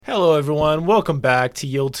Hello, everyone. Welcome back to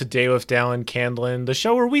Yield Today with Dallin Candlin, the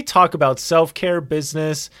show where we talk about self-care,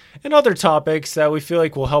 business, and other topics that we feel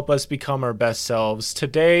like will help us become our best selves.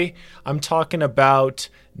 Today, I'm talking about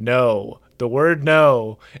no, the word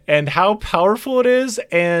no, and how powerful it is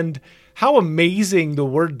and how amazing the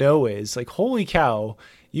word no is. Like, holy cow,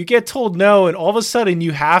 you get told no, and all of a sudden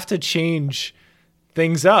you have to change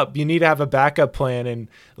things up. You need to have a backup plan, and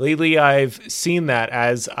lately I've seen that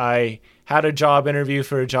as I had a job interview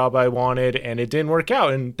for a job I wanted and it didn't work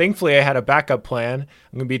out. And thankfully I had a backup plan.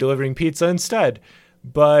 I'm going to be delivering pizza instead.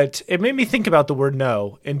 But it made me think about the word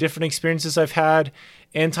no and different experiences I've had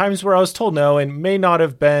and times where I was told no and may not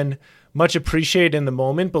have been much appreciated in the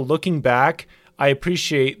moment. But looking back, I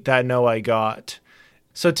appreciate that no I got.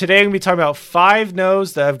 So today I'm going to be talking about 5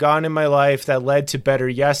 no's that I've gotten in my life that led to better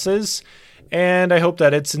yeses. And I hope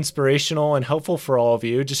that it's inspirational and helpful for all of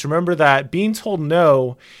you. Just remember that being told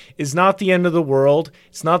no is not the end of the world.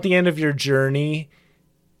 It's not the end of your journey.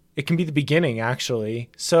 It can be the beginning, actually.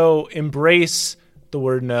 So embrace the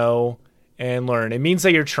word no and learn. It means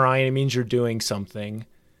that you're trying. It means you're doing something.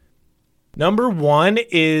 Number 1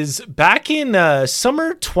 is back in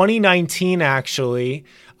summer 2019, actually.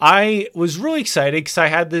 I was really excited because I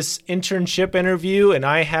had this internship interview and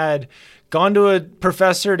I had gone to a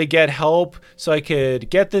professor to get help so I could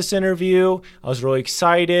get this interview. I was really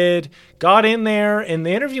excited, got in there, and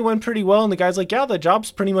the interview went pretty well. And the guy's like, yeah, the job's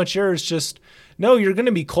pretty much yours. Just, no, you're going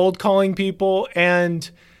to be cold calling people. And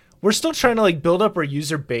we're still trying to build up our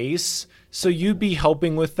user base. So you'd be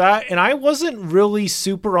helping with that. And I wasn't really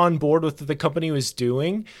super on board with what the company was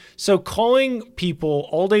doing. So calling people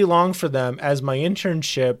all day long for them as my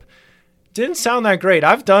internship didn't sound that great.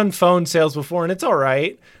 I've done phone sales before and it's all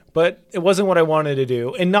right, but it wasn't what I wanted to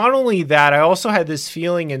do. And not only that, I also had this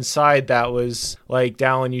feeling inside that was like,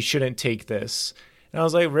 Dallin, you shouldn't take this. And I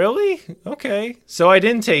was like, really? Okay. So I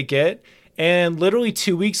didn't take it. And literally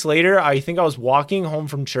 2 weeks later, I think I was walking home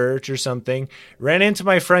from church or something, ran into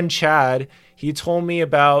my friend Chad. He told me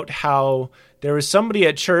about how there was somebody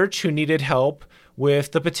at church who needed help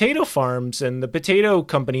with the potato farms and the potato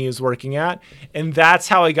company he was working at. And that's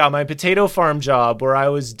how I got my potato farm job, where I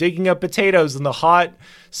was digging up potatoes in the hot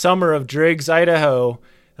summer of Driggs, Idaho,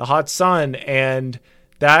 the hot sun. And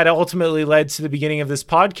that ultimately led to the beginning of this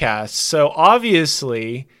podcast. So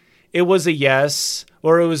obviously it was a yes,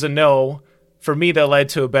 or it was a no for me that led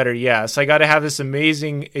to a better yes. I got to have this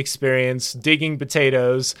amazing experience digging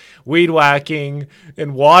potatoes, weed whacking,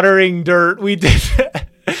 and watering dirt. We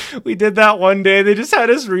did that one day. They just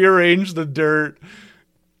had us rearrange the dirt.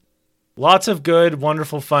 Lots of good,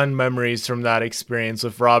 wonderful, fun memories from that experience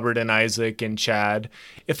with Robert and Isaac and Chad.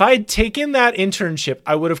 If I had taken that internship,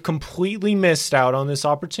 I would have completely missed out on this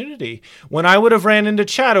opportunity. When I would have ran into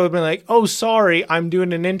Chad, I would have been like, oh, sorry, I'm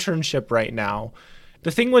doing an internship right now.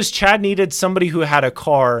 The thing was, Chad needed somebody who had a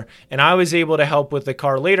car, and I was able to help with the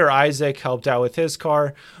car later. Isaac helped out with his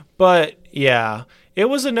car. But yeah, it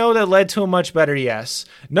was a no that led to a much better yes.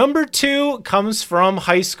 Number 2 comes from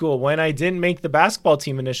high school when I didn't make the basketball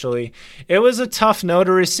team initially. It was a tough no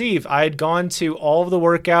to receive. I had gone to all of the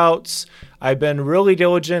workouts. I've been really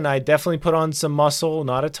diligent. I definitely put on some muscle,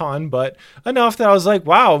 not a ton, but enough that I was like,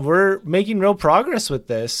 wow, we're making real progress with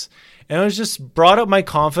this. And it was just brought up my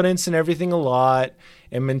confidence and everything a lot.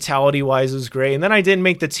 And mentality-wise, it was great. And then I didn't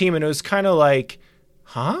make the team, and it was kind of like,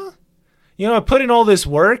 huh? You know, I put in all this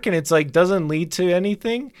work, and it's like doesn't lead to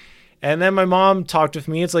anything. And then my mom talked with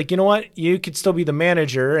me. It's like, you know what? You could still be the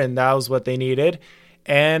manager, and that was what they needed.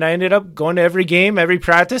 And I ended up going to every game, every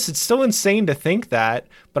practice. It's still insane to think that,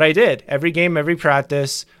 but I did. Every game, every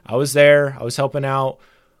practice. I was there. I was helping out.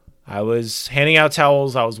 I was handing out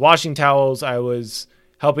towels. I was washing towels. I was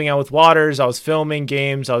helping out with waters. I was filming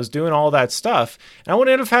games. I was doing all that stuff. And I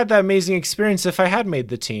wouldn't have had that amazing experience if I had made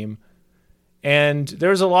the team. And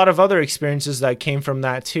there's a lot of other experiences that came from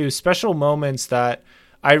that too. Special moments that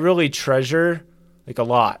I really treasure, a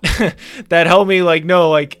lot, that helped me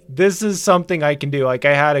this is something I can do. I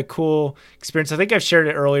had a cool experience. I think I've shared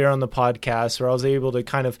it earlier on the podcast where I was able to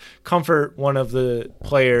kind of comfort one of the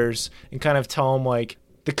players and kind of tell him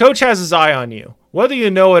the coach has his eye on you, whether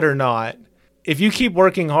you know it or not. If you keep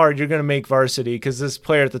working hard, you're going to make varsity, because this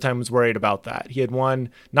player at the time was worried about that. He had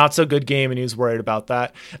one not so good game and he was worried about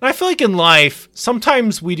that. And I feel like in life,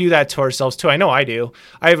 sometimes we do that to ourselves too. I know I do.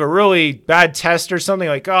 I have a really bad test or something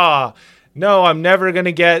no, I'm never going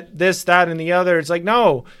to get this, that, and the other. It's like,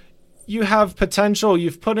 no, you have potential.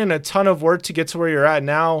 You've put in a ton of work to get to where you're at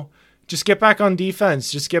now. Just get back on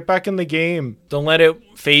defense. Just get back in the game. Don't let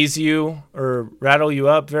it phase you or rattle you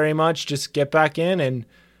up very much. Just get back in and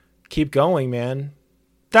keep going, man.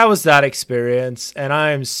 that was that experience. And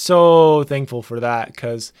I'm so thankful for that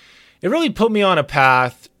because it really put me on a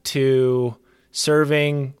path to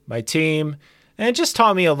serving my team. And it just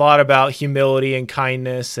taught me a lot about humility and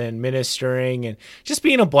kindness and ministering and just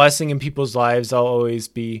being a blessing in people's lives. I'll always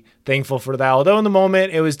be thankful for that. Although in the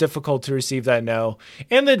moment, it was difficult to receive that no.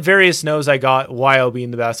 And the various no's I got while being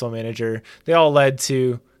the basketball manager, they all led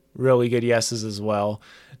to really good yeses as well.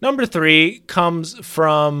 Number 3 comes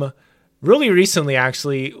from really recently,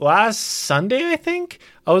 actually. Last Sunday, I think,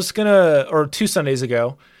 or 2 Sundays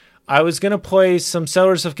ago, I was going to play some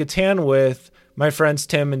Settlers of Catan with my friends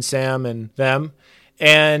Tim and Sam and them.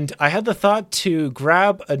 And I had the thought to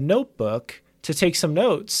grab a notebook to take some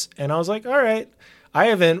notes. And I was like, all right, I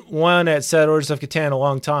haven't won at Settlers of Catan in a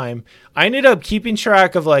long time. I ended up keeping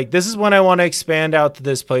track of this is when I want to expand out to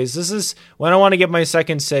this place. This is when I want to get my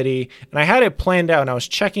second city. And I had it planned out and I was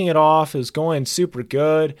checking it off. It was going super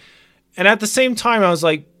good. And at the same time, I was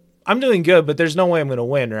like, I'm doing good, but there's no way I'm going to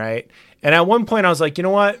win, right? And at one point I was like, you know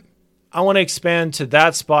what? I want to expand to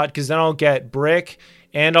that spot because then I'll get brick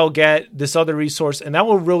and I'll get this other resource and that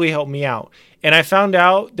will really help me out. And I found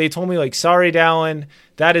out, they told me sorry, Dallin,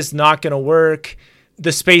 that is not going to work.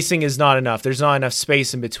 The spacing is not enough. There's not enough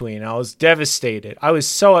space in between. I was devastated. I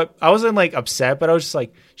wasn't upset, but I was just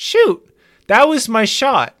like, shoot, that was my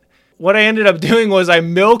shot. What I ended up doing was I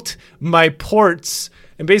milked my ports.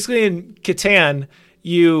 And basically in Catan,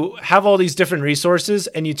 you have all these different resources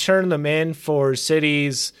and you turn them in for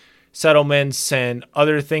cities, settlements, and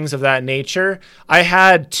other things of that nature. I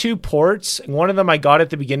had 2 ports, and one of them I got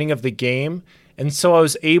at the beginning of the game. And so I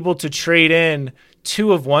was able to trade in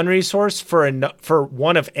 2 of one resource for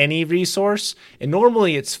 1 of any resource. And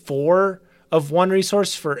normally it's 4 of one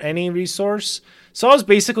resource for any resource. So I was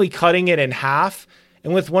basically cutting it in half.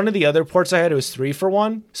 And with one of the other ports I had, it was 3 for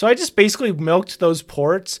 1. So I just basically milked those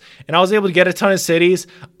ports and I was able to get a ton of cities.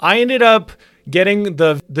 I ended up getting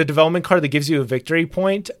the development card that gives you a victory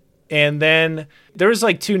point. And then there was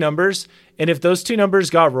 2 numbers. And if those 2 numbers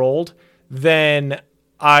got rolled, then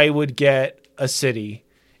I would get a city.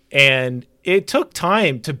 And it took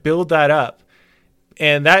time to build that up.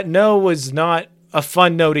 And that no was not a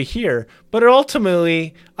fun no to hear. But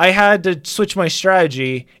ultimately, I had to switch my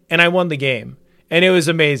strategy and I won the game. And it was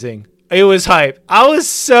amazing. It was hype. I was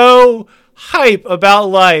so hype about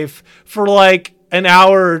life for an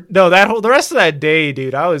hour. No, the rest of that day,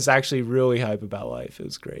 dude, I was actually really hype about life. It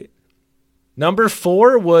was great. Number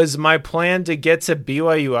 4 was my plan to get to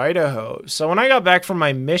BYU, Idaho. So when I got back from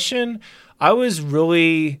my mission, I was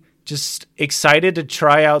really just excited to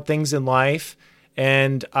try out things in life.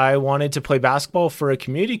 And I wanted to play basketball for a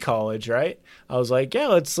community college, right? I was like, yeah,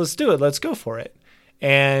 let's do it. Let's go for it.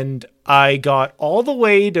 And I got all the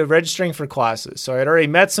way to registering for classes. So I had already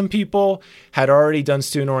met some people, had already done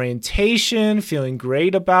student orientation, feeling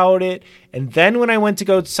great about it. And then when I went to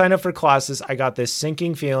go sign up for classes, I got this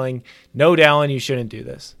sinking feeling, no, Dallin, you shouldn't do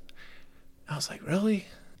this. I was like, really?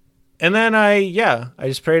 And then I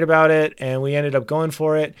just prayed about it and we ended up going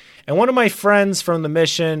for it. And one of my friends from the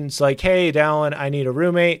mission's like, hey, Dallin, I need a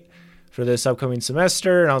roommate for this upcoming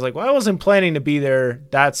semester. And I was like, well, I wasn't planning to be there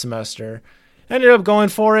that semester. Ended up going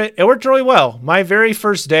for it. It worked really well. My very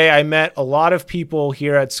first day, I met a lot of people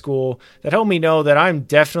here at school that helped me know that I'm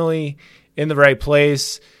definitely in the right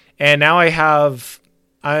place. And now I have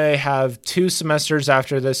 2 semesters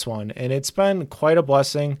after this one, and it's been quite a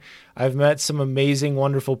blessing. I've met some amazing,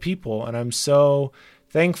 wonderful people, and I'm so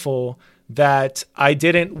thankful that I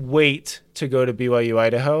didn't wait to go to BYU,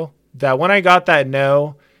 Idaho. That when I got that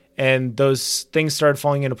no and those things started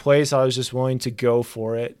falling into place, I was just willing to go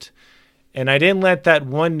for it. And I didn't let that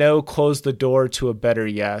one no close the door to a better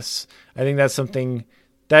yes. I think that's something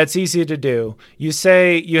that's easy to do. You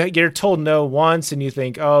say you're told no once and you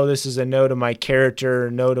think, oh, this is a no to my character,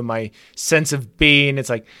 no to my sense of being. It's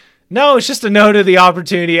like, no, it's just a no to the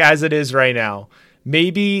opportunity as it is right now.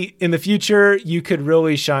 Maybe in the future you could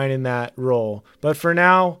really shine in that role. But for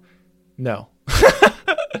now, no.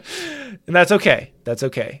 And that's okay. That's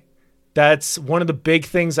okay. That's one of the big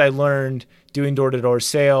things I learned doing door-to-door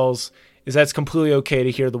sales is that it's completely okay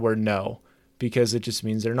to hear the word no, because it just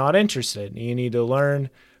means they're not interested. You need to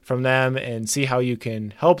learn from them and see how you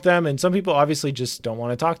can help them. And some people obviously just don't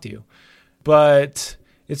want to talk to you. But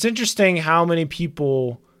it's interesting how many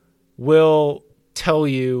people will tell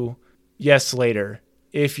you yes later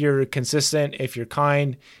if you're consistent, if you're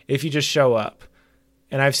kind, if you just show up.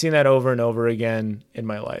 And I've seen that over and over again in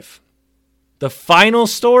my life. The final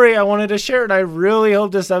story I wanted to share, and I really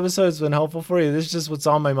hope this episode has been helpful for you. This is just what's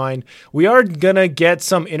on my mind. We are going to get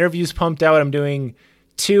some interviews pumped out. I'm doing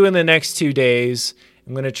 2 in the next 2 days.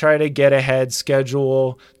 I'm going to try to get ahead,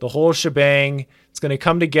 schedule the whole shebang. It's going to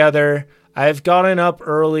come together. I've gotten up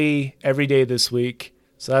early every day this week,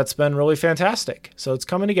 so that's been really fantastic. So it's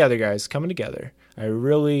coming together, guys, coming together. I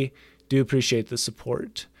really do appreciate the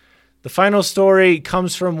support. The final story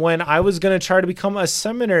comes from when I was going to try to become a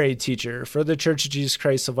seminary teacher for the Church of Jesus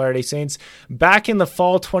Christ of Latter-day Saints. Back in the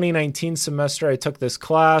fall 2019 semester, I took this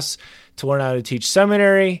class to learn how to teach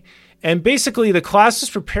seminary. And basically, the class is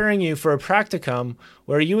preparing you for a practicum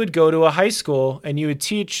where you would go to a high school and you would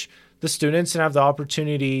teach the students and have the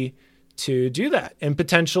opportunity to do that and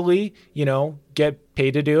potentially, get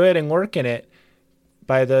paid to do it and work in it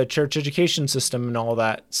by the church education system and all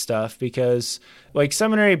that stuff. Because like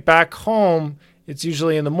seminary back home, it's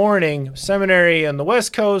usually in the morning. Seminary on the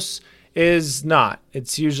West Coast is not.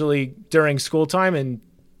 It's usually during school time, and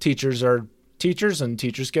teachers are teachers and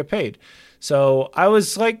teachers get paid. So I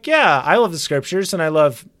was like, yeah, I love the scriptures and I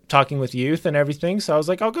love talking with youth and everything. So I was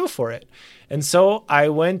like, I'll go for it. And so I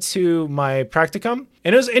went to my practicum,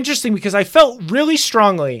 and it was interesting because I felt really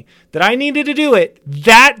strongly that I needed to do it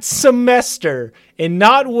that semester and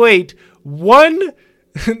not wait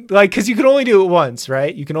because you can only do it once,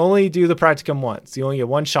 right? You can only do the practicum once. You only get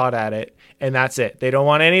one shot at it, and that's it. They don't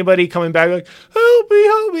want anybody coming back like, help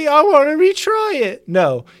me, I want to retry it.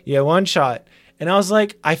 No, you get one shot. And I was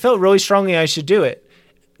like, I felt really strongly I should do it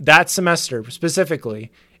that semester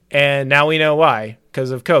specifically. And now we know why,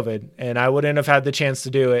 because of COVID. And I wouldn't have had the chance to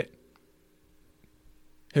do it.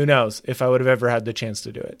 Who knows if I would have ever had the chance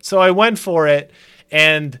to do it. So I went for it.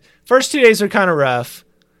 And first 2 days were kind of rough.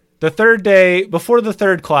 The third day, before the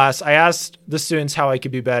third class, I asked the students how I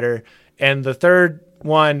could be better. And the third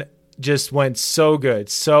one just went so good,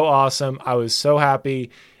 so awesome. I was so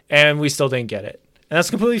happy. And we still didn't get it. And that's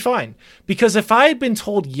completely fine. Because if I had been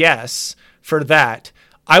told yes for that,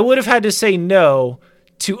 I would have had to say no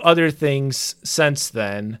to other things since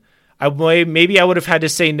then. Maybe I would have had to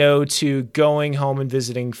say no to going home and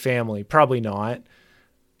visiting family. Probably not.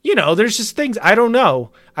 There's just things, I don't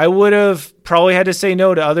know. I would have probably had to say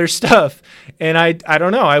no to other stuff. And I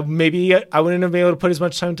don't know. I wouldn't have been able to put as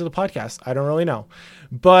much time to the podcast. I don't really know.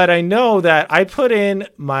 But I know that I put in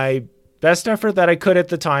my best effort that I could at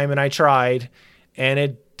the time, and I tried, and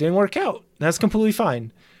it didn't work out. And that's completely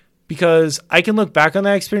fine. Because I can look back on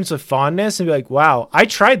that experience with fondness and be like, wow, I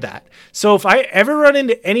tried that. So if I ever run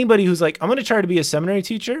into anybody who's like, I'm going to try to be a seminary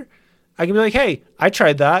teacher, I can be like, hey, I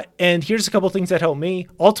tried that. And here's a couple things that helped me.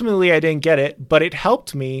 Ultimately, I didn't get it, but it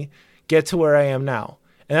helped me get to where I am now.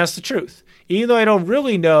 And that's the truth. Even though I don't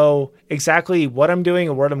really know exactly what I'm doing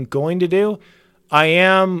or what I'm going to do, I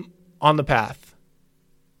am on the path.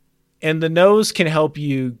 And the no's can help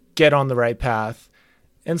you get on the right path.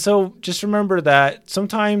 And so just remember that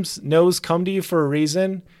sometimes no's come to you for a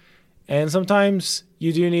reason. And sometimes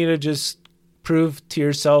you do need to just prove to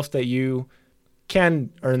yourself that you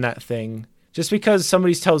can earn that thing. Just because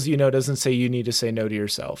somebody tells you no doesn't say you need to say no to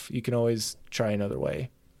yourself. You can always try another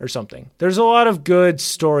way or something. There's a lot of good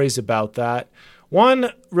stories about that.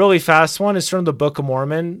 One really fast one is from the Book of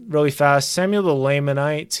Mormon. Really fast. Samuel the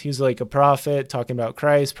Lamanite. He's like a prophet talking about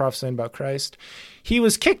Christ, prophesying about Christ. He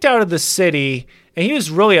was kicked out of the city, and he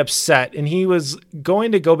was really upset, and he was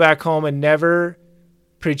going to go back home and never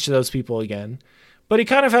preach to those people again. But he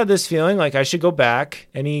kind of had this feeling like I should go back,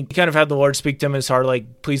 and he kind of had the Lord speak to him in his heart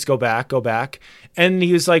like, please go back, go back. And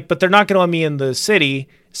he was like, but they're not going to let me in the city.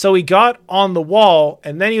 So he got on the wall,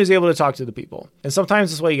 and then he was able to talk to the people. And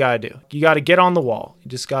sometimes that's what you got to do. You got to get on the wall. You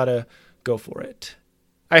just got to go for it.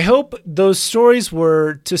 I hope those stories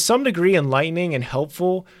were to some degree enlightening and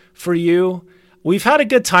helpful for you. We've had a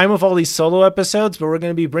good time with all these solo episodes, but we're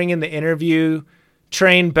going to be bringing the interview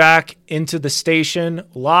train back into the station.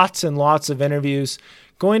 Lots and lots of interviews.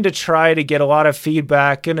 Going to try to get a lot of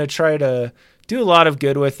feedback. Going to try to do a lot of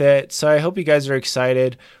good with it. So I hope you guys are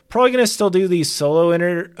excited. Probably going to still do these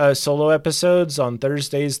solo episodes on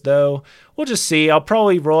Thursdays, though. We'll just see. I'll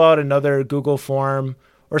probably roll out another Google form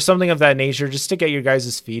or something of that nature just to get your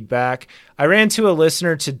guys' feedback. I ran to a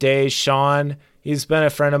listener today, Sean. He's been a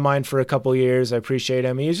friend of mine for a couple years. I appreciate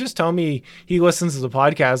him. He was just telling me he listens to the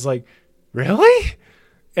podcast. Like, really?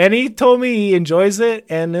 And he told me he enjoys it,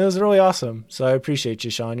 and it was really awesome. So I appreciate you,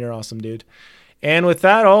 Sean. You're awesome, dude. And with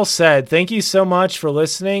that all said, thank you so much for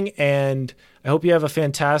listening, and I hope you have a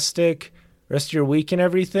fantastic rest of your week and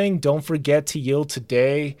everything. Don't forget to yield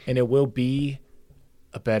today, and it will be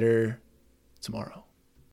a better tomorrow.